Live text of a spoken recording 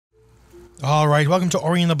Alright, welcome to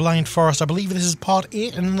Ori and the Blind Forest. I believe this is part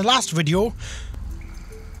 8, and in the last video,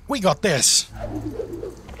 we got this.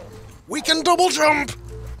 We can double jump!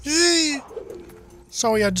 Yay!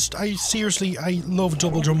 Sorry, I love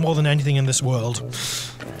double jump more than anything in this world.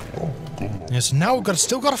 Yes, now we've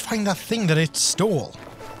still got to find that thing that it stole.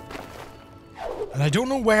 And I don't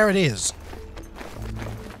know where it is.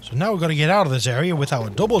 So now we've got to get out of this area with our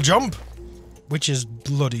double jump, which is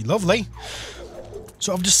bloody lovely.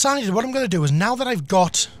 So I've decided what I'm going to do is, now that I've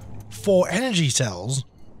got 4 energy cells,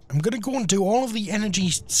 I'm going to go and do all of the energy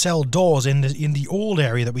cell doors in the old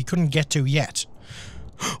area that we couldn't get to yet.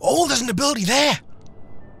 Oh, there's an ability there!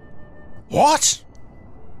 What?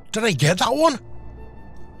 Did I get that one?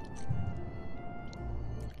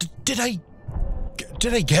 Did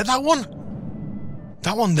I get that one?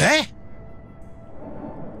 That one there?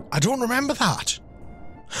 I don't remember that.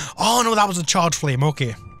 Oh no, that was a charge flame,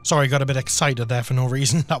 okay. Sorry, I got a bit excited there for no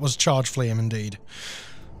reason. That was charge flame indeed.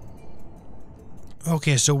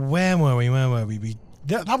 Okay, so where were we?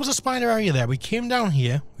 That was a spider area there. We came down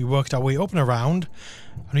here, we worked our way up and around,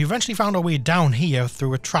 and we eventually found our way down here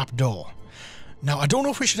through a trap door. Now, I don't know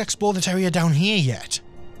if we should explore this area down here yet.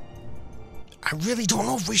 I really don't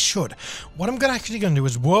know if we should. What I'm actually going to do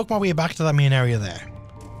is work my way back to that main area there.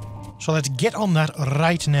 So let's get on that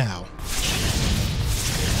right now.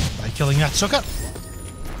 By killing that sucker.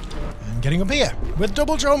 And getting up here with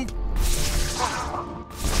double jump.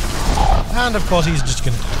 And of course he's just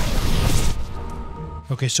going to die.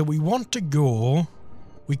 Okay, so we want to go...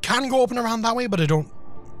 We can go up and around that way, but I don't...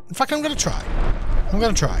 In fact, I'm going to try. I'm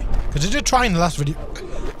going to try. Because I did try in the last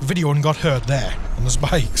video and got hurt there on the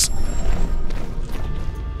spikes.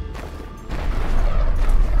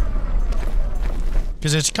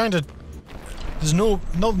 Because it's kind of... There's no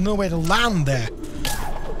way to land there.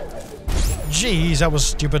 Jeez, that was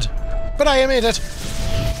stupid. But I made it.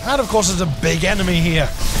 And of course there's a big enemy here,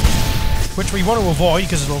 which we want to avoid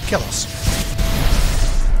because it'll kill us.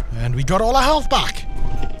 And we got all our health back.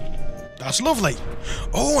 That's lovely.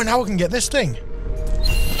 Oh, and now we can get this thing.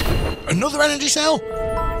 Another energy cell.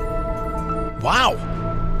 Wow.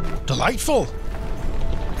 Delightful.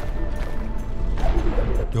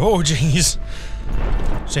 Oh, jeez.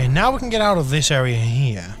 So now we can get out of this area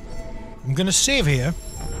here. I'm going to save here.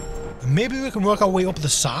 And maybe we can work our way up the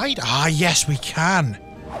side? Ah, yes, we can.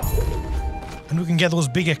 And we can get those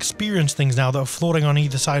big experience things now that are floating on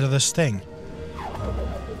either side of this thing.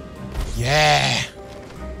 Yeah.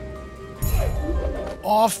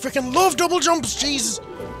 Oh, I freaking love double jumps, Jesus.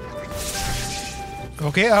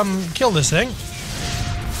 Okay, kill this thing.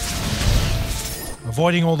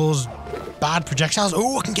 Avoiding all those bad projectiles.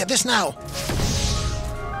 Oh, I can get this now.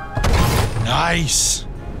 Nice.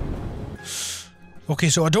 Okay,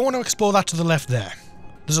 so I don't want to explore that to the left there.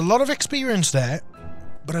 There's a lot of experience there,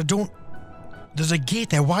 but I don't... There's a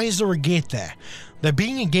gate there. Why is there a gate there? There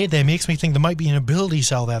being a gate there makes me think there might be an ability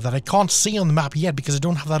cell there that I can't see on the map yet because I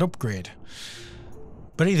don't have that upgrade.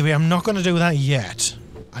 But either way, I'm not going to do that yet.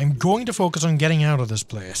 I'm going to focus on getting out of this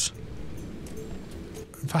place.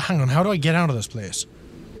 In fact, hang on, how do I get out of this place?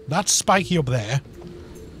 That's spiky up there.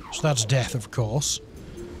 So that's death, of course.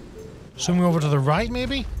 Somewhere over to the right,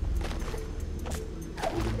 maybe?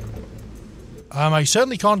 I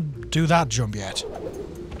certainly can't do that jump yet.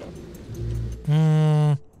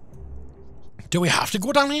 Do we have to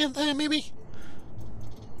go down here there, maybe?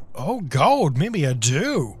 Oh god, maybe I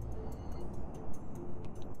do.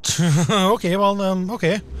 Okay, well,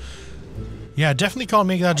 okay. Yeah, I definitely can't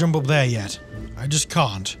make that jump up there yet. I just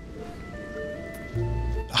can't.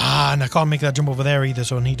 Ah, and I can't make that jump over there either,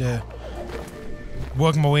 so I need to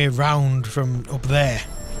work my way around from up there.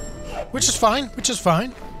 Which is fine, which is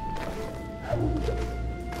fine.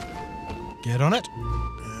 Get on it.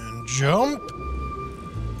 And jump.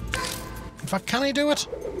 In fact, can I do it?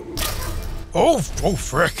 Oh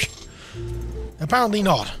frick. Apparently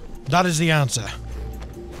not. That is the answer.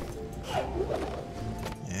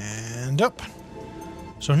 And up.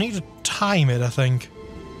 So I need to time it, I think.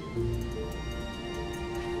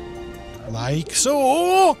 Like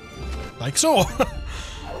so. Like so.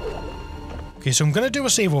 Okay, so I'm going to do a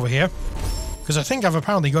save over here. Because I think I've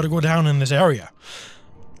apparently got to go down in this area.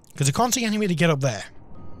 Because I can't see any way to get up there.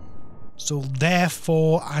 So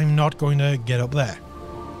therefore, I'm not going to get up there.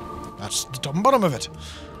 That's the top and bottom of it.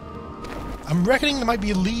 I'm reckoning there might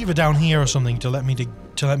be a lever down here or something to let me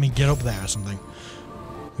get up there or something.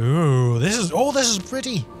 Ooh, this is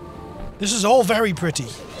pretty. This is all very pretty.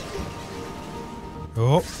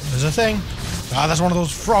 Oh, there's a thing. Ah, that's one of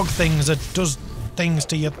those frog things that does things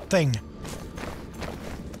to your thing.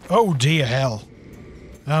 Oh dear hell.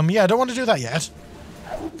 Yeah, I don't want to do that yet.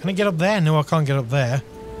 Can I get up there? No, I can't get up there.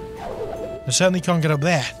 I certainly can't get up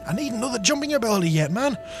there. I need another jumping ability yet,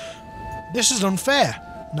 man. This is unfair.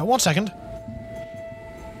 Now, 1 second.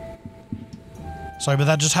 Sorry, but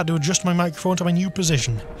that just had to adjust my microphone to my new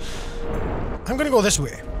position. I'm gonna go this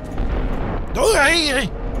way. Oh, hey!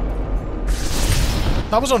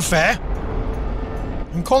 That was unfair.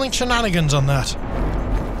 I'm calling shenanigans on that.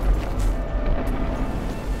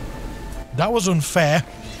 That was unfair.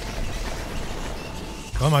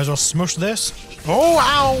 Well, I might as well smush this. Oh,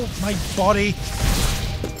 ow! My body.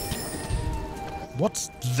 What's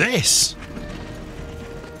this?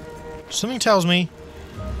 Something tells me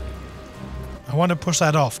I want to push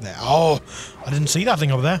that off there. Oh, I didn't see that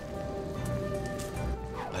thing over there.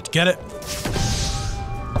 Let's get it.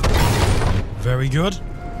 Very good.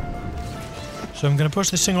 So I'm going to push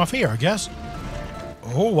this thing off here, I guess.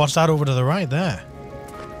 Oh, what's that over to the right there?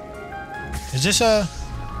 Is this a...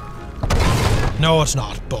 No, it's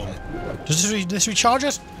not. Boom. Does this recharge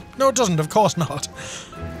it? No, it doesn't. Of course not.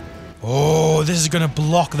 Oh, this is going to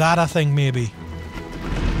block that, I think, maybe.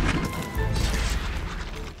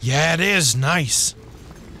 Yeah, it is. Nice.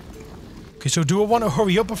 Okay, so do I want to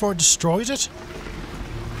hurry up before it destroys it?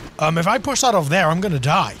 If I push that off there, I'm going to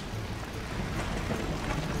die.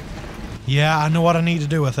 Yeah, I know what I need to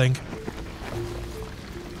do, I think.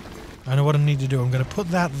 I know what I need to do. I'm going to put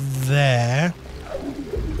that there.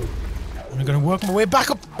 And I'm going to work my way back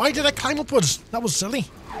up. Why did I climb upwards? That was silly.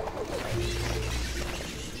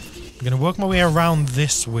 I'm going to work my way around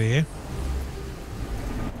this way.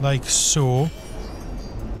 Like so.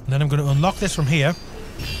 And then I'm going to unlock this from here.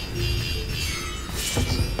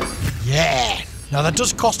 Yeah! Now that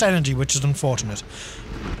does cost energy, which is unfortunate.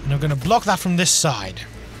 And I'm going to block that from this side.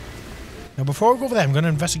 Now before I go over there, I'm going to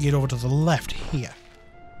investigate over to the left here.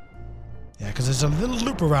 Yeah, because there's a little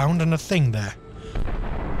loop around and a thing there.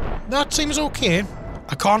 That seems okay.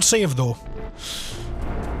 I can't save though.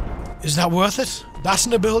 Is that worth it? That's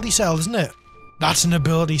an ability cell, isn't it? That's an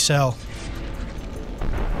ability cell.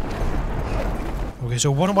 Okay,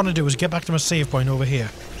 so what I want to do is get back to my save point over here.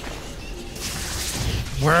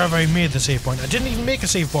 Wherever I made the save point. I didn't even make a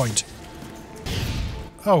save point.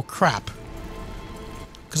 Oh, crap.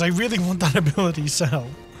 Because I really want that ability cell.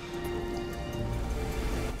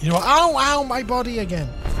 You know what? Ow, ow, my body again.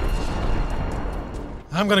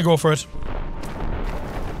 I'm gonna go for it.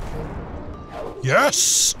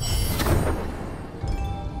 Yes!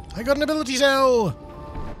 I got an ability cell!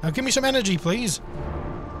 Now give me some energy, please.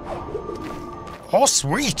 Oh,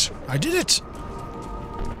 sweet! I did it!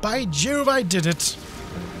 By Jove, I did it!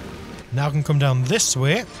 Now I can come down this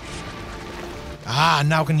way. Ah,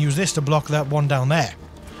 now I can use this to block that one down there.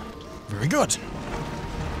 Very good.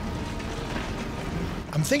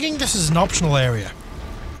 I'm thinking this is an optional area.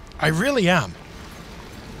 I really am.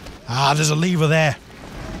 Ah, there's a lever there.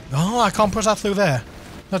 Oh, I can't push that through there.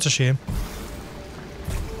 That's a shame.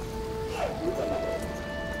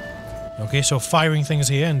 Okay, so firing things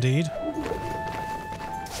here, indeed.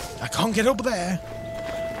 I can't get up there.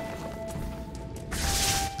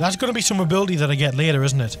 That's going to be some ability that I get later,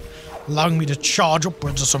 isn't it? Allowing me to charge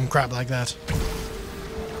upwards or some crap like that.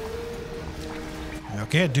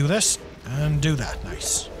 Okay, do this. And do that.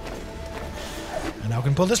 Nice. And now I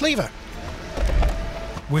can pull this lever.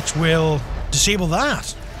 Which will disable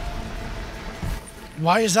that.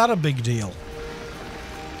 Why is that a big deal?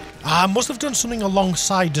 I must have done something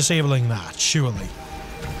alongside disabling that, surely.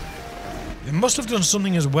 It must have done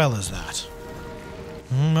something as well as that.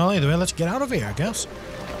 Well, either way, let's get out of here, I guess.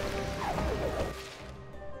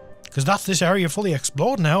 Because that's this area fully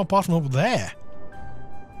explored now, apart from over there.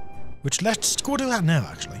 Which, let's go do that now,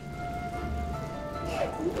 actually.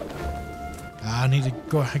 I need to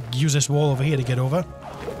go use this wall over here to get over.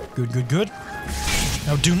 Good, good, good.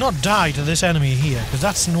 Now, do not die to this enemy here, because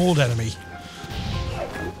that's an old enemy.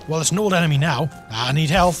 Well, it's an old enemy now. I need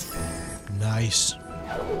health. Nice.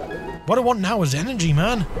 What I want now is energy,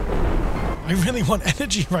 man. I really want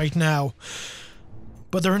energy right now.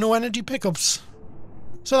 But there are no energy pickups.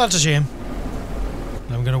 So that's a shame.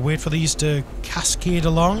 Now I'm going to wait for these to cascade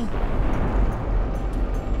along.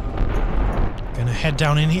 Gonna head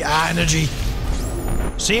down in here. Ah, energy.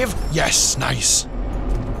 Save? Yes, nice.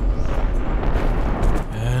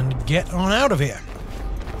 And get on out of here.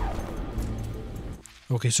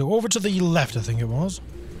 Okay, so over to the left, I think it was.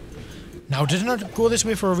 Now, didn't I go this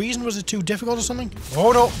way for a reason? Was it too difficult or something?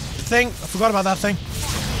 Oh no, thing. I forgot about that thing.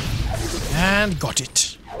 And got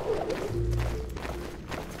it.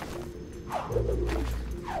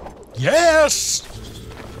 Yes!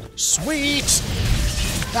 Sweet!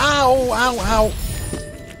 Ow, ow, ow.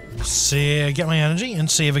 Get my energy and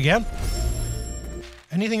save again.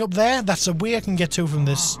 Anything up there? That's a way I can get to from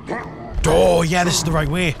this. Oh, yeah, this is the right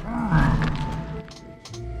way.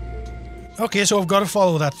 Okay, so I've got to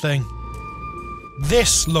follow that thing.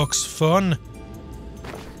 This looks fun.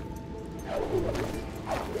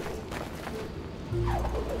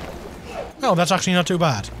 Oh, that's actually not too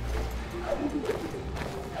bad.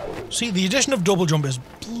 See, the addition of double jump is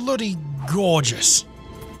bloody gorgeous.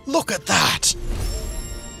 Look at that!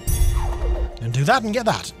 And do that and get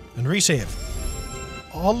that. And resave.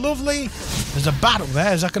 Oh, lovely! There's a bat up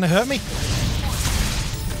there. Is that going to hurt me?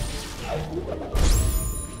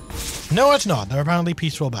 No, it's not. They're apparently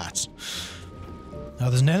peaceful bats. Now,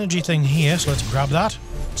 there's an energy thing here, so let's grab that.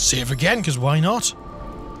 Save again, because why not?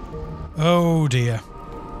 Oh, dear.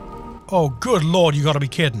 Oh, good lord, you gotta be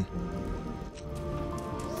kidding.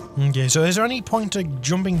 Okay, so is there any point to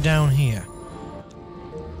jumping down here?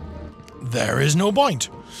 There is no point.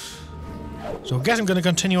 So I guess I'm going to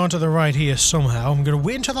continue on to the right here somehow. I'm going to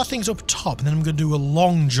wait until that thing's up top, and then I'm going to do a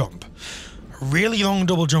long jump. A really long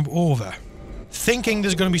double jump over. Thinking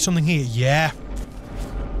there's going to be something here. Yeah.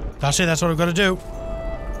 That's it, that's what I've got to do.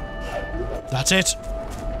 That's it.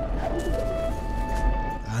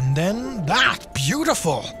 And then that.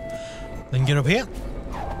 Beautiful. Then get up here.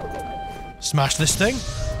 Smash this thing.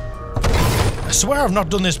 I swear I've not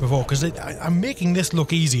done this before, because I'm making this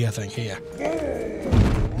look easy, I think, here.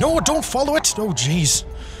 No, don't follow it! Oh, jeez.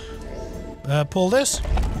 Pull this.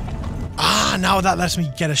 Ah, now that lets me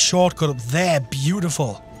get a shortcut up there.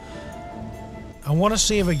 Beautiful. I want to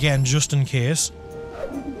save again, just in case.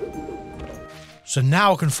 So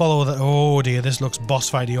now I can follow that. Oh, dear, this looks boss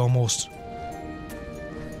fighty almost.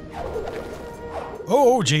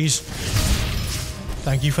 Oh, jeez.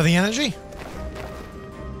 Thank you for the energy.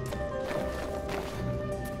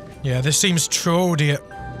 Yeah, this seems true. Oh, dear.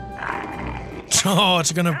 Oh,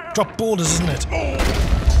 it's gonna drop boulders, isn't it?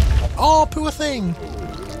 Oh, poor thing.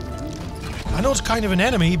 I know it's kind of an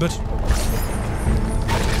enemy, but...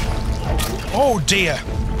 Oh, dear.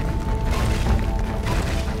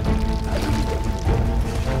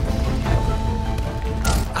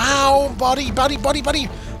 Ow, body.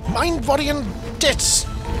 Mind, body, and tits.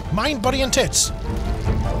 Mind, body, and tits.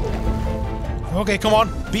 Okay, come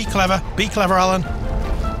on. Be clever. Be clever, Alan.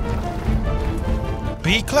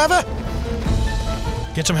 Be clever.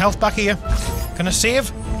 Get some health back here. Can I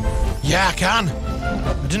save? Yeah, I can.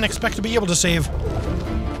 I didn't expect to be able to save.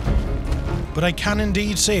 But I can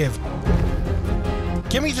indeed save.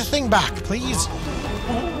 Give me the thing back, please.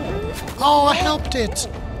 Oh, I helped it.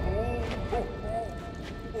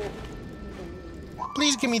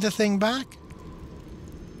 Please give me the thing back.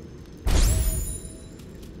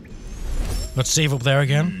 Let's save up there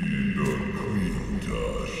again.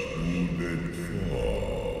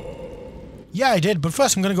 Yeah, I did, but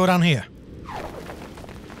first I'm gonna go down here.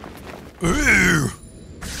 Ooh!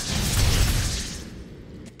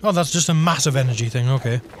 Oh, that's just a massive energy thing,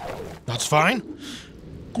 okay. That's fine.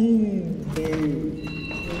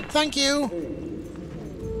 Thank you!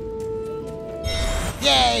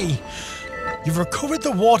 Yay! You've recovered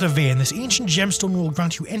the water vein. This ancient gemstone will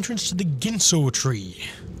grant you entrance to the Gumo tree.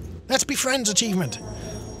 Let's be friends achievement.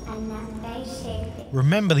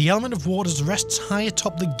 Remember, the element of waters rests high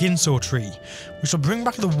atop the Gumo tree. We shall bring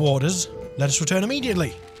back the waters. Let us return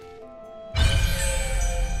immediately.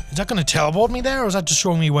 Is that going to teleport me there, or is that just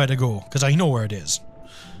showing me where to go? Because I know where it is.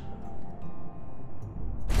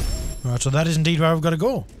 Alright, so that is indeed where I've got to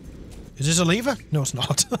go. Is this a lever? No, it's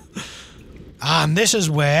not. Ah, and this is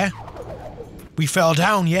where we fell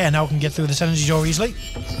down. Yeah, now we can get through this energy door easily.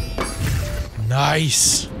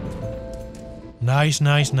 Nice. Nice.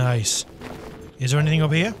 Is there anything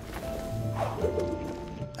up here?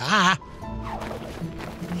 Ah!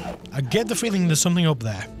 I get the feeling there's something up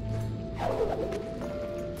there.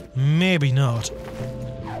 Maybe not.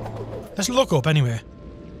 Let's look up anyway.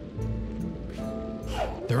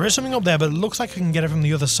 There is something up there, but it looks like I can get it from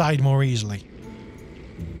the other side more easily.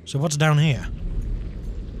 So what's down here?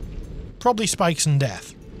 Probably spikes and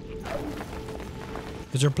death.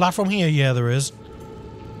 Is there a platform here? Yeah, there is.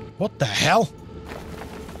 What the hell?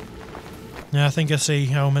 Yeah, I think I see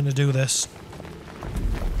how I'm meant to do this.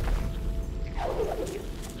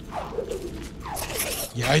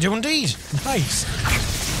 Yeah, I do indeed. Nice.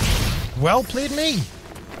 Well played me.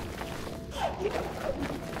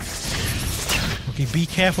 Okay, be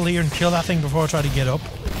careful here and kill that thing before I try to get up.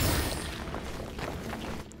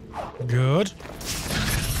 Good.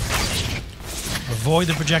 Avoid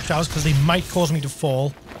the projectiles because they might cause me to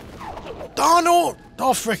fall. Oh no!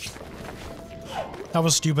 Oh frick. That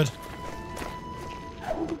was stupid.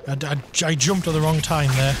 I jumped at the wrong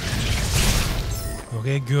time there.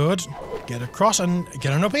 Okay, good. Get across and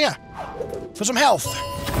get on up here. For some health.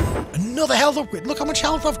 Another health upgrade. Look how much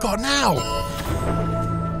health I've got now.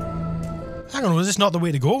 Hang on, was this not the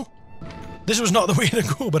way to go? This was not the way to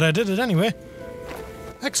go, but I did it anyway.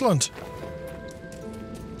 Excellent.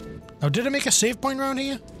 Now, did I make a save point around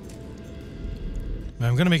here?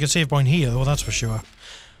 I'm going to make a save point here, though, that's for sure.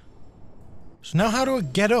 So now how do I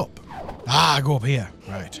get up? Ah, I go up here.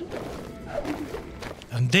 Right.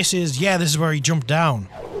 And this is... yeah, this is where he jumped down.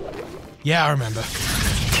 Yeah, I remember. Get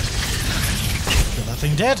that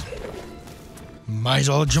thing dead. Might as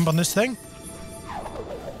well jump on this thing.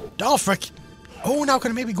 Oh, frick. Oh, now can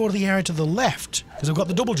I maybe go to the area to the left? Because I've got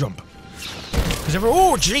the double jump. Because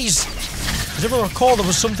oh, jeez. Because if I recall, there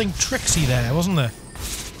was something tricksy there, wasn't there?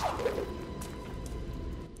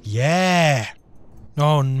 Yeah.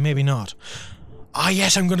 Oh, maybe not. Ah,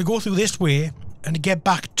 yes, I'm going to go through this way and get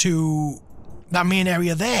back to that main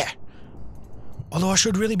area there. Although I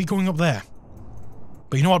should really be going up there.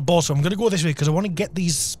 But you know what, boss? I'm going to go this way because I want to get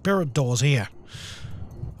these spirit doors here.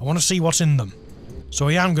 I want to see what's in them. So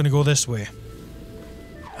I am going to go this way.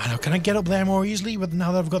 Now, can I get up there more easily with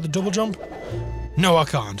now that I've got the double jump? No, I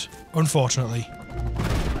can't. Unfortunately.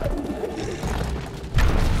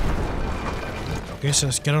 Okay, so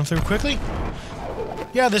let's get on through quickly.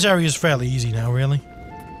 Yeah, this area is fairly easy now, really.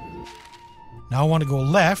 Now I want to go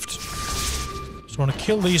left. Just want to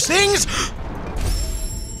kill these things!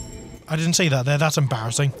 I didn't say that there, that's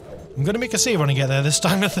embarrassing. I'm going to make a save when I get there this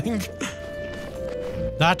time, I think.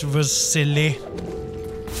 That was silly.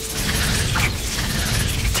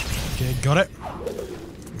 Okay, got it.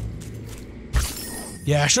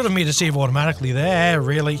 Yeah, I should have made a save automatically there,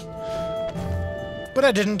 really. But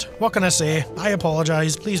I didn't. What can I say? I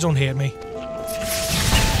apologise. Please don't hate me.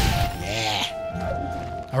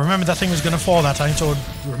 Yeah. I remembered that thing was going to fall that time, so I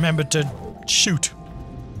remembered to shoot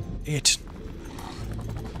it.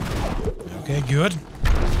 Okay, good.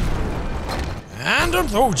 And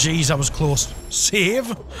oh, jeez, that was close. Save.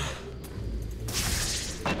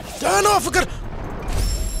 Oh, no, I forgot.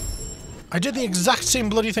 I did the exact same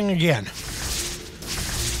bloody thing again.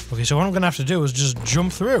 Okay, so what I'm going to have to do is just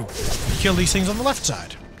jump through and kill these things on the left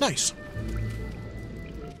side. Nice.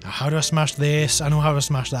 Now, how do I smash this? I know how to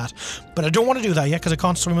smash that. But I don't want to do that yet because I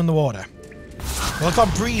can't swim in the water. Well, I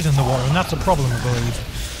can't breathe in the water, and that's a problem, I believe.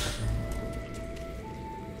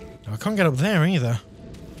 Now, I can't get up there either.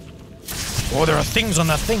 Oh, there are things on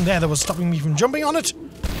that thing there that was stopping me from jumping on it.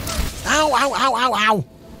 Ow, ow, ow, ow, ow.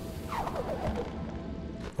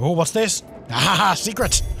 Oh, what's this? Ah,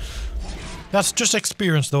 secret. That's just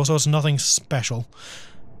experience, though, so it's nothing special.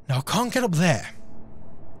 Now, I can't get up there.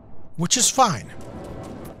 Which is fine.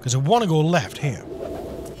 Because I want to go left here.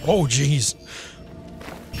 Oh, jeez.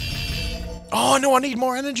 Oh, no, I need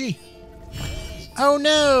more energy. Oh,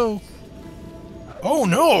 no. Oh,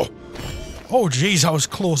 no. Oh, jeez, that was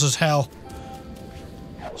close as hell.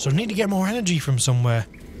 So I need to get more energy from somewhere.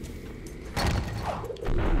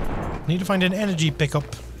 Need to find an energy pickup.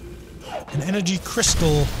 An energy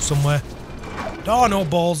crystal somewhere. Oh, no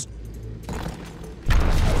balls.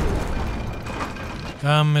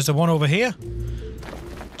 Is there one over here?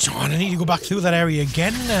 John, I need to go back through that area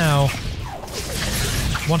again now.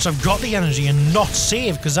 Once I've got the energy and not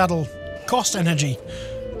save, because that'll cost energy.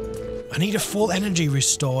 I need a full energy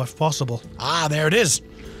restore if possible. Ah, there it is.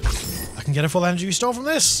 I can get a full energy restore from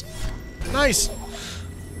this. Nice.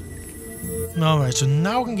 Alright, so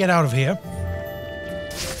now I can get out of here.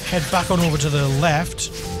 Head back on over to the left.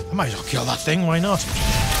 I might as well kill that thing, why not?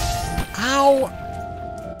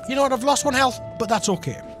 Ow! You know what, I've lost 1 health, but that's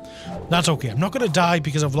okay. That's okay, I'm not going to die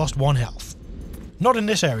because I've lost 1 health. Not in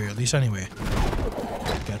this area, at least, anyway.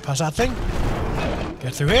 Get past that thing.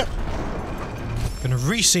 Get through here. Gonna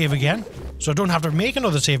resave again, so I don't have to make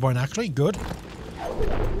another save point, actually. Good.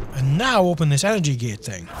 And now open this energy gate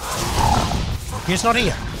thing. Okay, it's not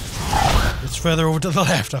here. It's further over to the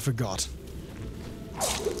left, I forgot.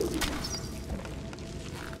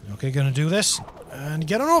 Okay, gonna do this, and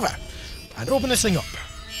get on over. And open this thing up.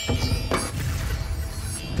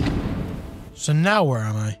 So now where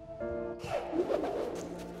am I?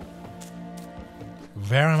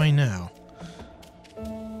 Where am I now?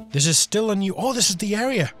 This is still a new... Oh, this is the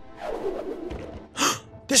area.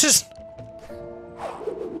 This is...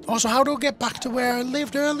 Oh, so how do I get back to where I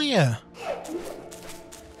lived earlier?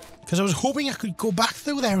 Because I was hoping I could go back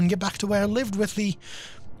through there and get back to where I lived with the...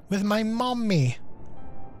 with my mommy.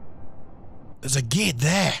 There's a gate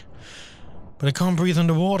there. But I can't breathe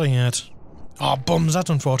underwater yet. Oh, bums, that's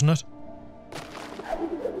unfortunate.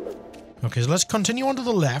 Okay, so let's continue on to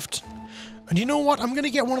the left. And you know what? I'm going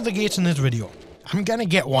to get one of the gates in this video. I'm going to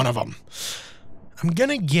get one of them. I'm going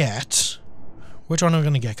to get... Which one am I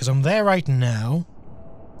going to get? Because I'm there right now.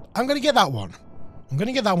 I'm going to get that one. I'm going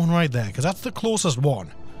to get that one right there. Because that's the closest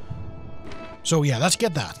one. So yeah, let's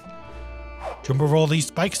get that. Jump over all these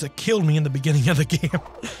spikes that killed me in the beginning of the game.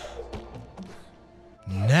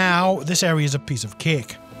 Now, this area is a piece of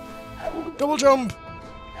cake. Double jump!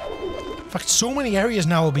 In fact, so many areas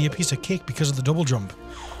now will be a piece of cake because of the double jump.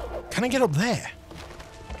 Can I get up there?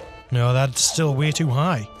 No, that's still way too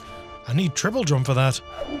high. I need triple jump for that.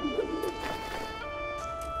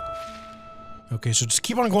 Okay, so just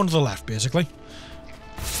keep on going to the left, basically.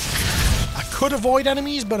 I could avoid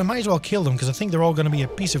enemies, but I might as well kill them, because I think they're all going to be a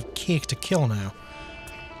piece of cake to kill now.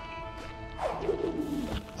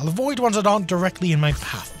 I'll avoid ones that aren't directly in my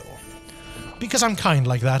path, though. Because I'm kind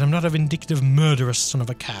like that, I'm not a vindictive, murderous son of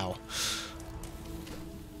a cow.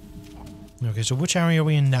 Okay, so which area are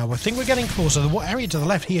we in now? I think we're getting closer. The area to the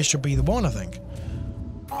left here should be the one, I think.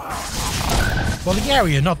 Well, the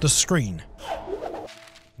area, not the screen.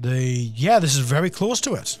 Yeah, this is very close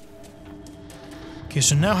to it. Okay,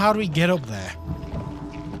 so now how do we get up there?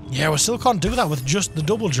 Yeah, we still can't do that with just the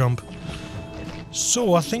double jump.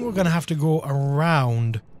 So I think we're going to have to go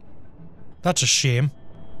around. That's a shame.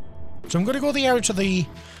 So I'm going to go the area to the...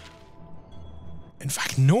 In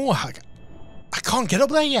fact, no, I can't get up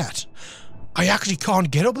there yet. I actually can't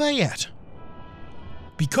get up there yet.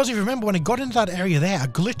 Because if you remember, when I got into that area there, I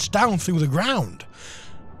glitched down through the ground.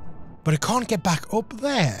 But I can't get back up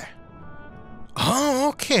there. Oh,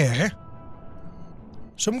 okay.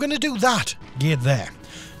 So I'm going to do that gate there.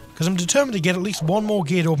 Because I'm determined to get at least one more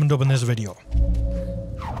gate opened up in this video.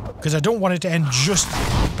 Because I don't want it to end just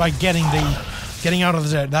by getting out of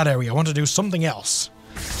that area. I want to do something else.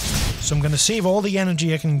 So I'm going to save all the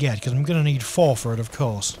energy I can get, because I'm going to need 4 for it, of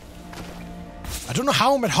course. I don't know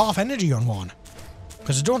how I'm at half energy on one.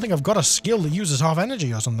 Because I don't think I've got a skill that uses half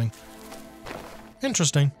energy or something.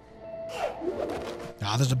 Interesting.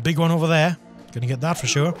 Ah, there's a big one over there. Gonna get that for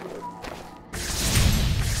sure.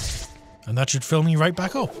 And that should fill me right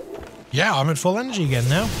back up. Yeah, I'm at full energy again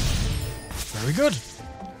now. Very good.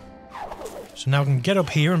 So now I can get up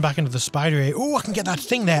here and back into the spider area. Oh, I can get that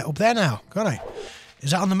thing there, up there now, can't I?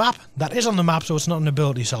 Is that on the map? That is on the map, so it's not an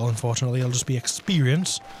ability cell, unfortunately. It'll just be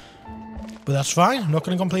experience. But that's fine. I'm not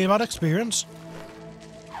going to complain about experience.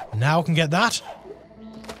 Now I can get that.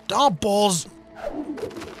 Oh, balls.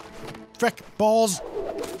 Frick, balls.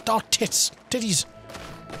 Oh, tits. Titties.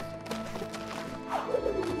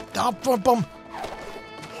 Oh, bum.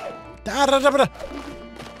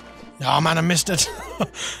 Oh, man, I missed it.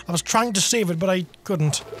 I was trying to save it, but I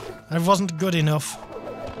couldn't. I wasn't good enough.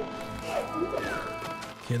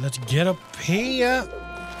 Okay, let's get up here.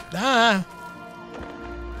 Ah.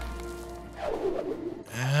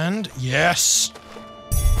 And yes.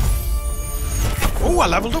 Oh, I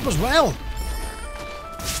leveled up as well.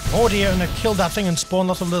 Oh dear, and I killed that thing and spawned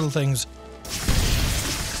lots of little things.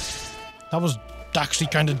 That was actually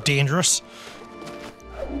kind of dangerous.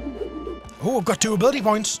 Oh, I've got 2 ability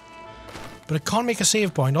points. But I can't make a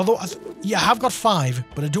save point. Although, yeah, I have got 5,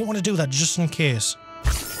 but I don't want to do that just in case.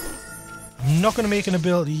 I'm not going to make an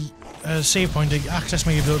ability save point to access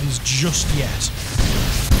my abilities just yet.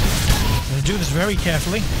 I'm going to do this very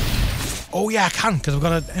carefully. Oh yeah, I can, because I've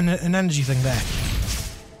got an energy thing there.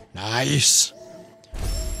 Nice.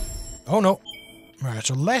 Oh no. Right,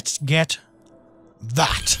 so let's get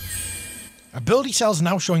that. Ability cells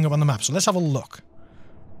now showing up on the map, so let's have a look.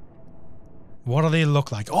 What do they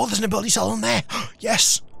look like? Oh, there's an ability cell on there!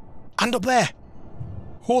 Yes! And up there!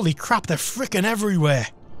 Holy crap, they're freaking everywhere!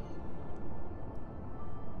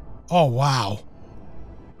 Oh, wow.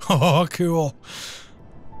 Oh, cool.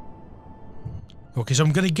 Okay, so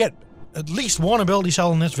I'm gonna get at least 1 ability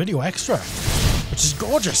cell in this video extra, which is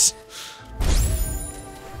gorgeous.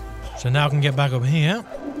 So now I can get back up here.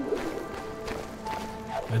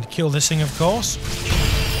 And kill this thing, of course.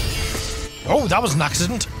 Oh, that was an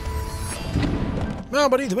accident. No,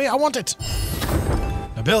 but either way, I want it.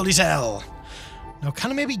 Ability cell. Now, can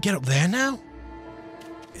I maybe get up there now?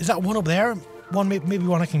 Is that one up there? Maybe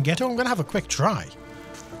one I can get to? I'm going to have a quick try.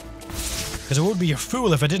 Because I would be a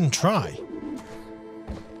fool if I didn't try.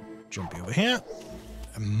 Jump over here.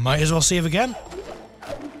 I might as well save again.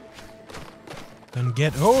 Then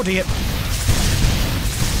get... Oh, dear.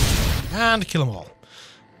 And kill them all.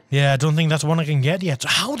 Yeah, I don't think that's one I can get yet. So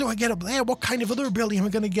how do I get up there? What kind of other ability am I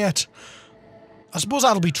going to get? I suppose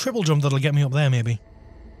that'll be triple jump that'll get me up there, maybe.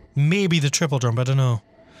 Maybe the triple jump, I don't know.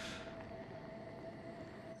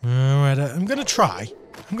 Alright, I'm going to try.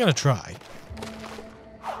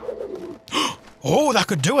 Oh, that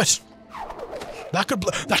could do it.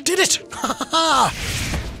 That did it! Ha ha ha!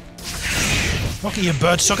 Okay, you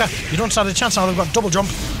bird sucker. You don't stand a chance now, I've got double jump.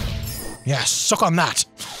 Yes, suck on that.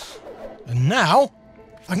 And now,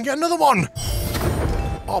 I can get another one.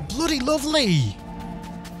 Oh, bloody lovely.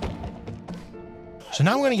 So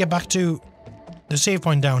now I'm going to get back to the save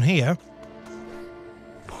point down here.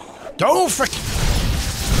 Don't frick!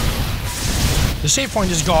 The save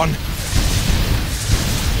point is gone.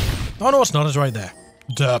 Oh no, it's not. It's right there.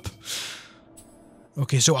 Derp.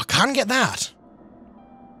 Okay, so I can get that.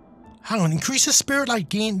 Hang on. Increases spirit light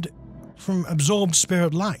gained from absorbed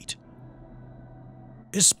spirit light.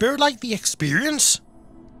 Is spirit light the experience?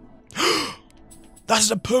 That's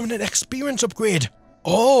a permanent experience upgrade.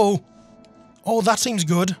 Oh. Oh, that seems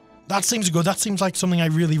good. That seems good. That seems like something I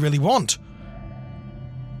really, really want.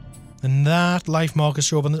 And that life marker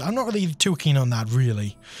show up on the, I'm not really too keen on that,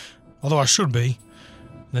 really. Although I should be.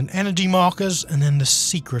 Then energy markers, and then the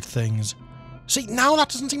secret things. See, now that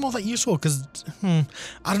doesn't seem all that useful, because, I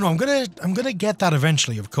don't know, I'm gonna get that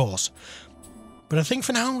eventually, of course. But I think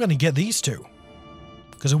for now I'm gonna get these two.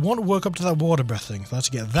 Because I want to work up to that water breath thing. So let's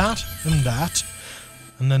get that, and that.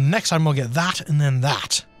 And then next time we'll get that, and then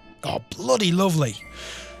that. Oh, bloody lovely.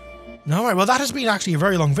 Alright, well that has been actually a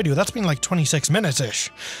very long video. That's been like 26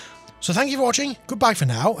 minutes-ish. So thank you for watching, goodbye for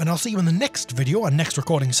now, and I'll see you in the next video, our next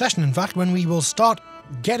recording session, in fact, when we will start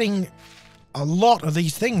getting a lot of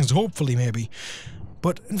these things, hopefully, maybe.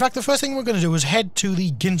 But, in fact, the first thing we're going to do is head to the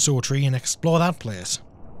Guinso tree and explore that place.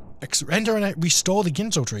 Enter and restore the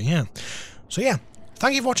Guinso tree, yeah. So yeah,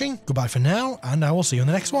 thank you for watching, goodbye for now, and I will see you in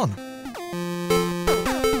the next one.